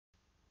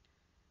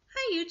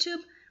Hi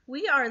YouTube,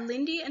 we are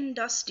Lindy and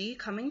Dusty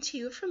coming to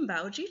you from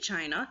Baoji,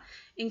 China.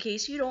 In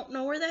case you don't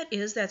know where that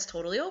is, that's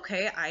totally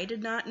okay. I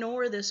did not know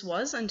where this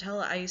was until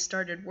I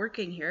started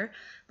working here,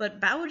 but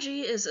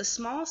Baoji is a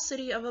small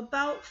city of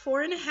about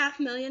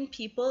 4.5 million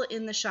people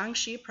in the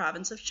Shaanxi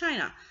province of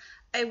China.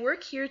 I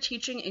work here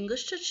teaching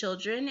English to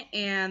children,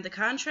 and the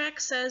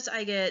contract says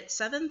I get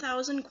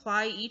 7,000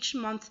 kwai each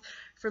month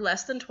for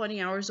less than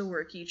 20 hours of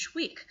work each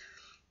week.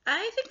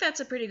 I think that's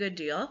a pretty good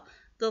deal.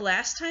 The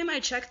last time I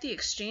checked the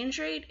exchange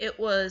rate, it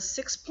was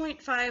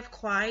 6.5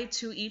 kwai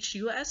to each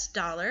US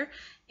dollar,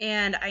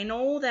 and I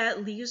know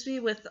that leaves me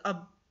with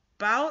about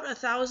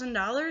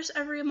 $1,000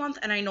 every month,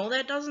 and I know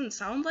that doesn't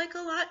sound like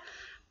a lot,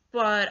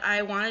 but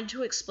I wanted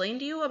to explain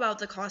to you about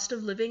the cost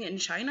of living in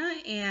China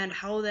and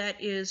how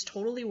that is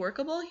totally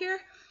workable here.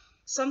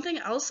 Something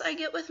else I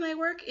get with my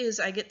work is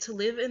I get to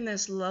live in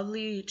this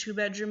lovely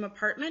 2-bedroom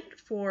apartment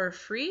for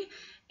free,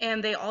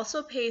 and they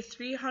also pay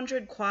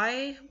 300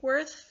 kwai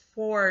worth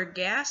for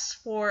gas,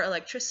 for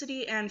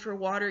electricity, and for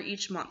water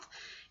each month.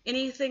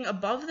 Anything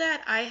above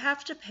that I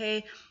have to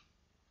pay,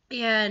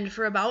 and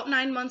for about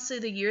 9 months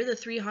of the year the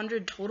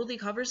 300 totally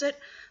covers it,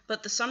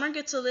 but the summer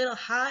gets a little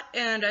hot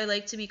and I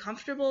like to be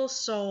comfortable,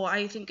 so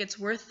I think it's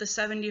worth the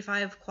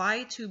 75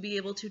 kwai to be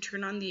able to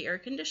turn on the air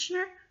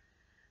conditioner.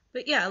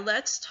 But yeah,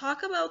 let's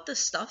talk about the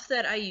stuff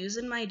that I use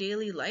in my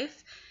daily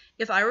life.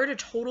 If I were to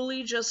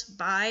totally just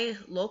buy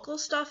local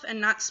stuff and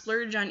not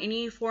splurge on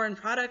any foreign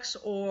products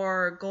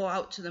or go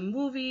out to the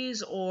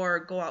movies or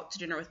go out to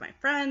dinner with my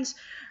friends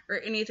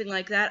or anything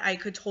like that, I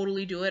could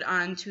totally do it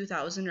on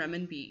 2,000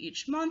 renminbi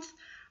each month.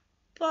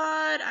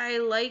 But I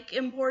like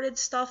imported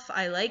stuff.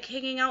 I like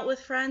hanging out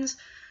with friends,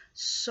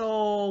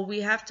 so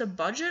we have to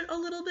budget a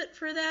little bit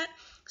for that.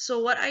 So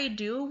what I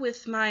do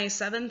with my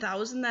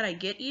 7,000 that I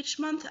get each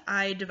month,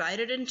 I divide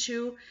it in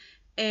two,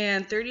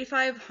 and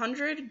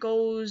 3,500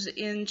 goes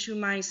into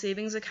my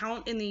savings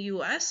account in the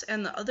US,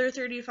 and the other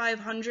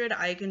 3,500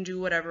 I can do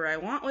whatever I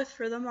want with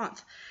for the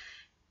month.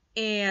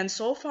 And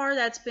so far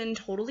that's been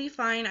totally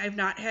fine. I've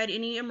not had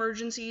any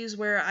emergencies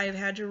where I've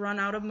had to run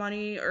out of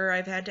money, or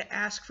I've had to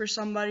ask for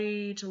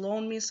somebody to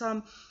loan me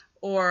some,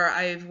 or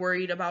I've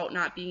worried about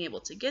not being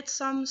able to get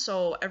some,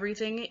 so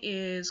everything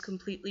is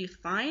completely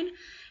fine.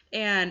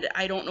 And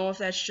I don't know if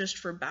that's just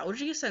for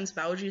Baoji, since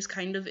Baoji is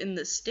kind of in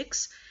the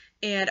sticks,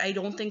 and I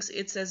don't think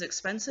it's as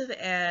expensive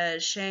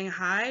as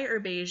Shanghai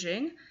or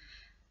Beijing.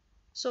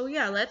 So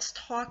yeah, let's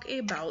talk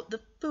about the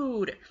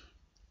food.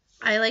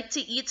 I like to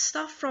eat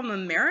stuff from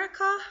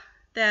America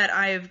that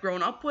I've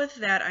grown up with,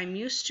 that I'm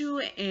used to,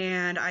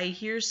 and I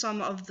hear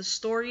some of the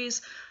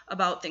stories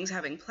about things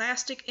having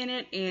plastic in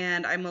it,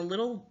 and I'm a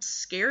little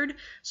scared,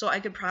 so I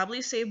could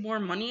probably save more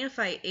money if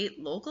I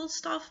ate local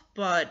stuff,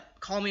 but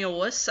call me a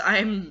wuss,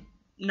 I'm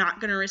not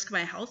going to risk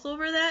my health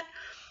over that.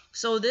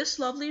 So this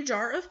lovely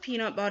jar of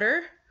peanut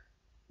butter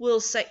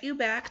will set you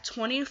back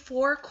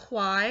 24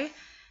 kwai,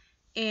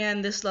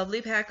 and this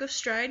lovely pack of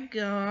Stride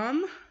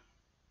gum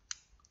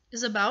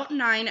is about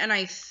 9, and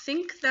I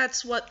think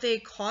that's what they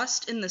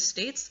cost in the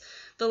States.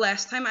 The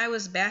last time I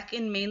was back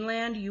in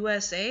mainland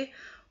USA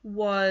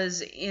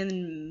was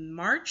in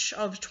March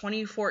of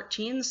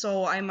 2014,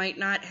 so I might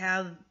not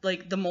have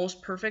like the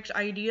most perfect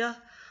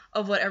idea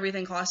of what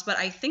everything costs, but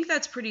I think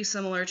that's pretty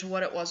similar to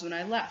what it was when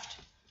I left.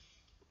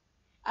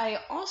 I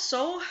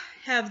also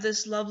have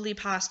this lovely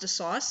pasta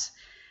sauce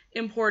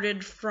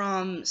imported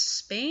from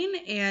Spain,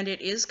 and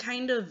it is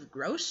kind of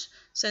gross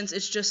since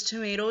it's just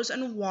tomatoes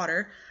and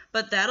water,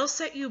 but that'll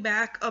set you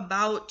back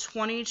about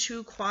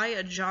 22 kwai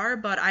a jar.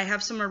 But I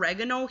have some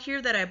oregano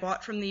here that I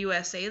bought from the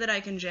USA that I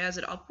can jazz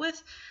it up with,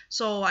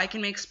 so I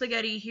can make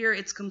spaghetti here.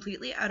 It's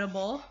completely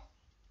edible.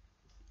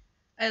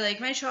 I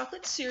like my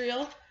chocolate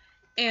cereal,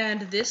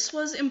 and this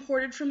was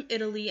imported from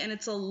Italy, and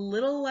it's a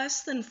little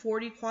less than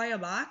 40 kwai a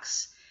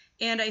box,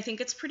 and I think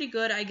it's pretty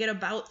good. I get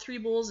about 3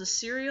 bowls of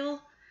cereal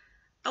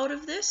out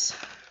of this.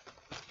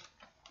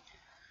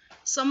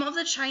 Some of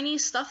the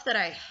Chinese stuff that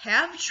I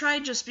have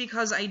tried just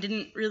because I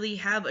didn't really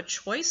have a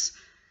choice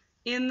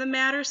in the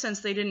matter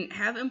since they didn't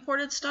have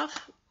imported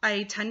stuff,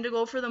 I tend to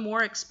go for the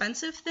more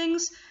expensive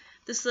things.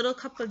 This little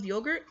cup of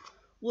yogurt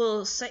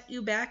will set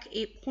you back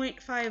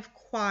 8.5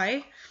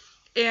 kwai,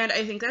 and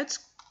I think that's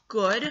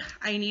good.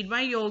 I need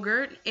my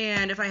yogurt,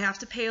 and if I have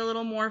to pay a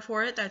little more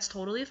for it, that's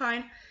totally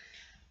fine.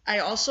 I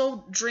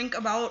also drink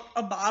about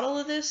a bottle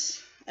of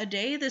this a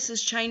day. This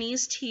is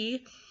Chinese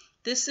tea.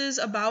 This is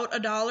about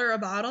 $1 a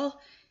bottle,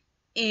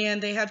 and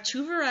they have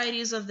 2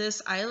 varieties of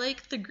this. I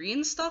like the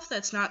green stuff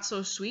that's not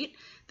so sweet.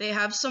 They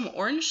have some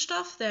orange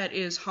stuff that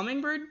is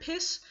hummingbird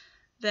piss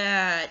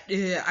that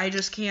I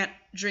just can't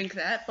drink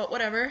that, but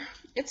whatever,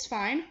 it's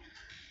fine.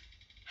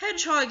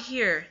 Hedgehog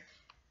here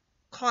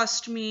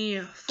cost me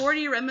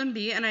 40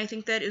 renminbi, and I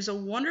think that is a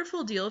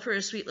wonderful deal for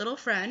a sweet little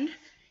friend.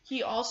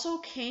 He also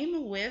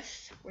came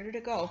with, where did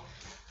it go?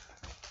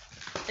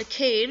 A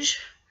cage,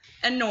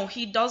 and no,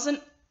 he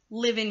doesn't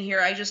live in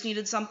here. I just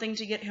needed something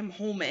to get him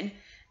home in,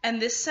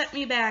 and this set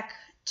me back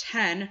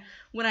 10.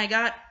 When I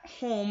got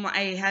home,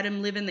 I had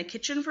him live in the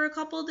kitchen for a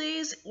couple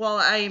days while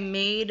I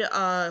made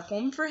a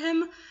home for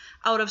him.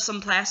 out of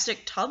some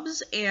plastic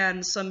tubs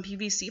and some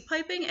PVC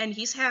piping, and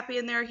he's happy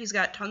in there. He's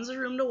got tons of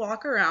room to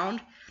walk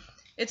around.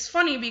 It's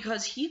funny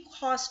because he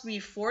cost me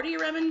 40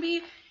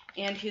 renminbi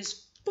and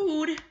his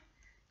food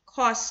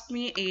cost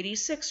me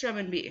 86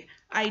 renminbi.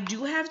 I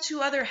do have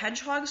 2 other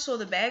hedgehogs, so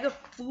the bag of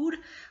food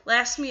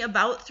lasts me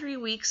about 3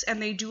 weeks,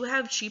 and they do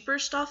have cheaper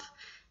stuff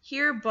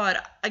here,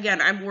 but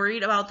again, I'm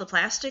worried about the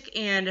plastic,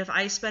 and if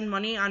I spend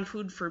money on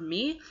food for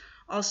me,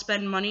 I'll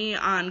spend money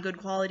on good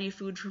quality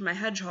food for my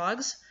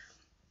hedgehogs.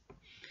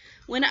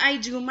 When I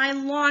do my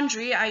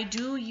laundry, I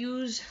do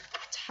use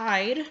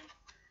Tide.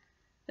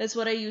 That's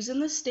what I use in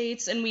the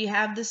States, and we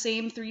have the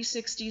same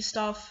 360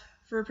 stuff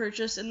for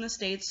purchase in the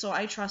States, so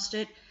I trust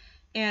it.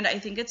 And I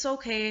think it's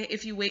okay.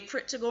 If you wait for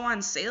it to go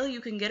on sale, you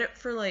can get it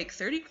for like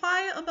 30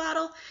 kwai a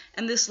bottle,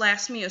 and this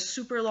lasts me a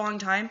super long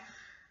time.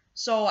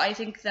 So I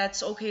think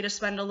that's okay to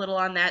spend a little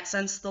on that.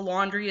 Since the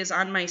laundry is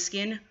on my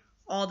skin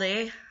all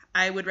day,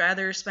 I would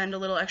rather spend a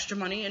little extra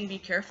money and be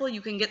careful.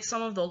 You can get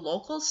some of the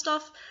local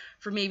stuff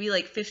for maybe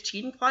like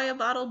 15 kwai a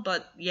bottle,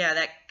 but yeah,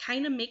 that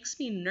kind of makes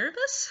me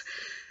nervous.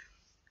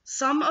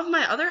 Some of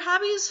my other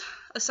hobbies,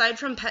 aside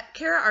from pet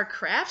care, are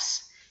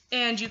crafts,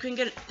 and you can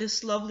get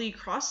this lovely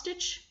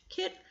cross-stitch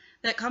kit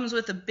that comes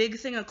with a big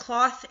thing of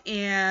cloth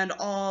and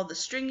all the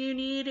string you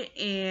need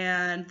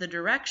and the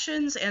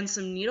directions and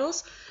some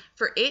needles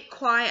for 8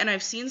 kwai, and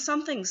I've seen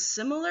something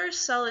similar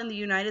sell in the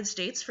United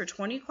States for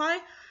 20 kwai,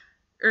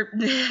 or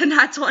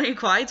not 20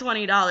 kwai,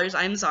 $20,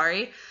 I'm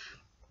sorry.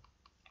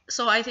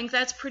 So I think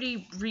that's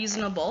pretty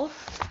reasonable.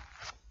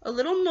 A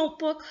little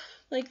notebook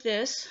like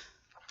this,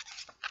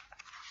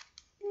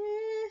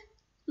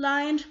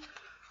 lined,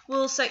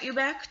 will set you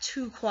back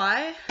 2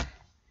 kwai.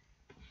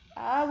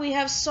 We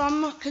have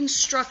some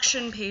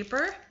construction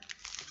paper.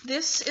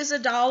 This is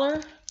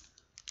 $1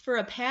 for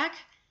a pack,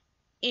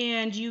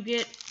 and you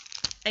get,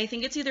 I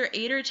think it's either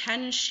 8 or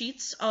 10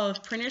 sheets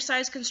of printer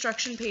size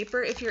construction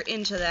paper if you're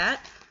into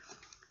that.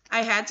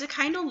 I had to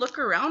kind of look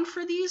around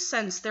for these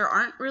since there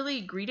aren't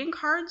really greeting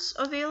cards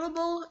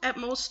available at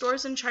most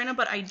stores in China,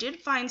 but I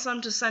did find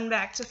some to send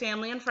back to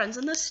family and friends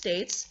in the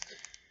States.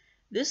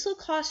 This will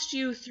cost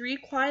you 3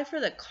 kwai for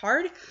the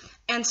card,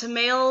 and to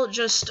mail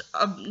just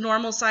a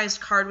normal sized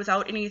card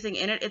without anything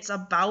in it, it's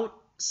about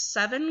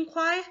 7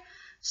 kwai.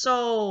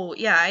 So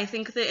yeah, I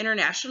think the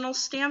international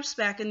stamps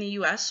back in the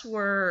US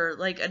were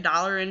like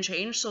 $1 and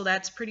change, so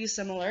that's pretty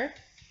similar.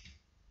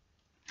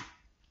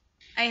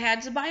 I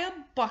had to buy a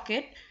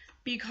bucket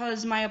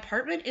because my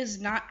apartment is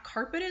not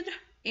carpeted,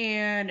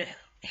 and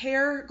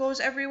hair goes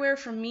everywhere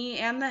from me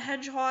and the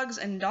hedgehogs,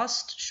 and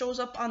dust shows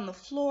up on the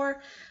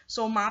floor,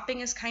 so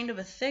mopping is kind of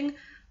a thing.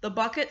 The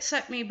bucket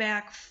set me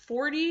back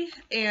 40,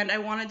 and I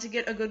wanted to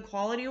get a good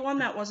quality one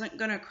that wasn't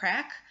gonna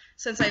crack,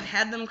 since I've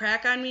had them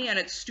crack on me, and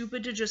it's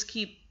stupid to just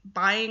keep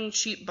buying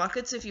cheap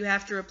buckets if you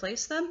have to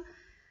replace them.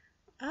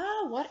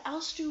 What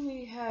else do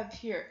we have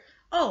here?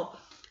 Oh,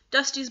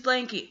 Dusty's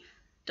blankie.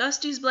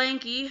 Dusty's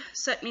blankie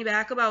set me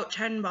back about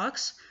 10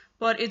 bucks,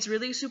 but it's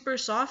really super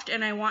soft,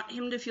 and I want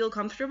him to feel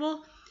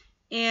comfortable,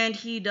 and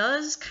he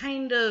does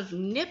kind of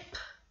nip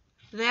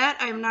that.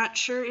 I'm not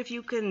sure if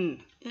you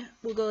can,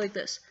 we'll go like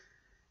this.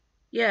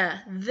 Yeah,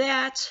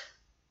 that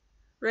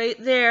right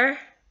there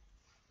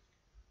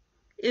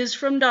is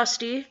from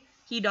Dusty.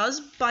 He does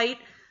bite,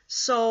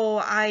 so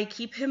I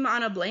keep him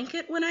on a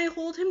blanket when I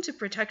hold him to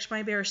protect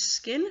my bear's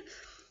skin.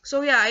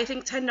 So yeah, I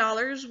think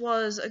 $10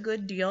 was a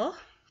good deal.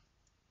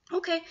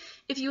 Okay,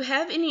 if you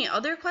have any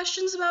other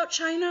questions about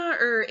China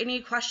or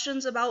any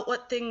questions about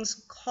what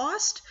things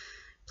cost,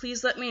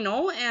 please let me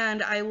know,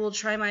 and I will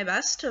try my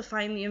best to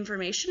find the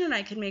information and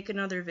I can make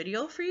another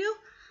video for you.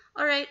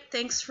 Alright,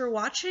 thanks for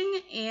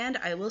watching, and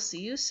I will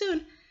see you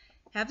soon.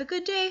 Have a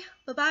good day.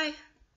 Bye-bye.